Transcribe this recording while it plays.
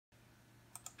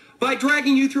By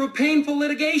dragging you through a painful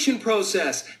litigation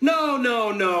process. No,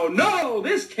 no, no, no,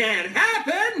 this can't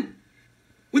happen.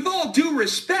 With all due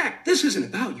respect, this isn't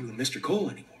about you and Mr.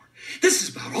 Cole anymore. This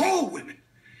is about all women.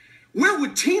 Where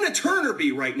would Tina Turner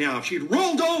be right now if she'd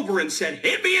rolled over and said,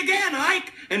 "Hit me again,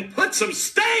 Ike," and put some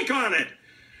stank on it?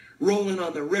 Rolling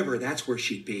on the river, that's where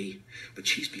she'd be. But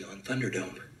she's beyond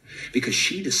Thunderdome because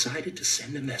she decided to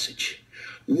send a message.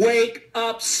 Wake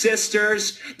up,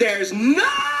 sisters. There's no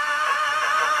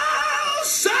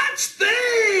such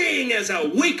thing as a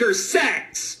weaker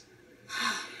sex.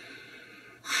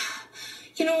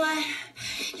 You know what?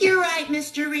 You're right,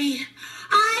 Mr. Reed.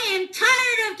 I am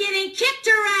tired of getting kicked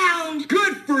around.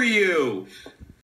 Good for you.